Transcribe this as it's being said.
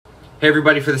Hey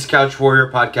everybody, for this Couch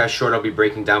Warrior podcast short, I'll be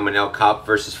breaking down Manel Kape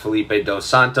versus Felipe Dos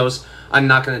Santos. I'm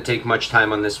not going to take much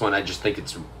time on this one. I just think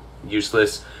it's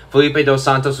useless. Felipe Dos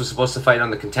Santos was supposed to fight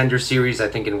on the Contender Series, I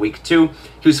think in week 2.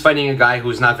 He was fighting a guy who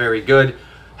was not very good,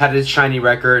 had a shiny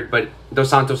record, but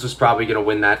Dos Santos was probably going to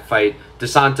win that fight.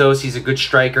 Dos Santos, he's a good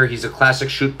striker. He's a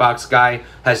classic shoot box guy,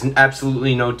 has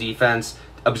absolutely no defense,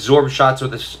 absorbs shots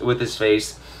with his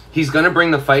face. He's going to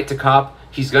bring the fight to Kape.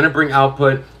 He's going to bring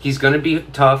output. He's going to be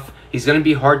tough. He's going to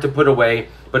be hard to put away,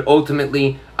 but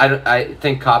ultimately, I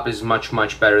think Kape is much,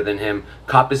 much better than him.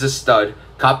 Kape is a stud.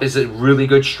 Kape is a really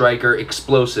good striker,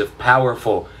 explosive,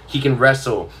 powerful. He can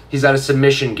wrestle. He's got a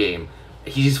submission game.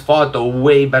 He's fought the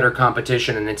way better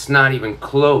competition, and it's not even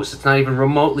close. It's not even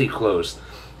remotely close.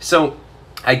 So,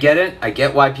 I get it. I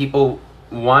get why people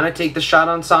want to take the shot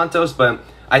on Santos, but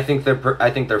I think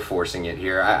they're forcing it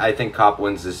here. I think Kape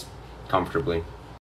wins this comfortably.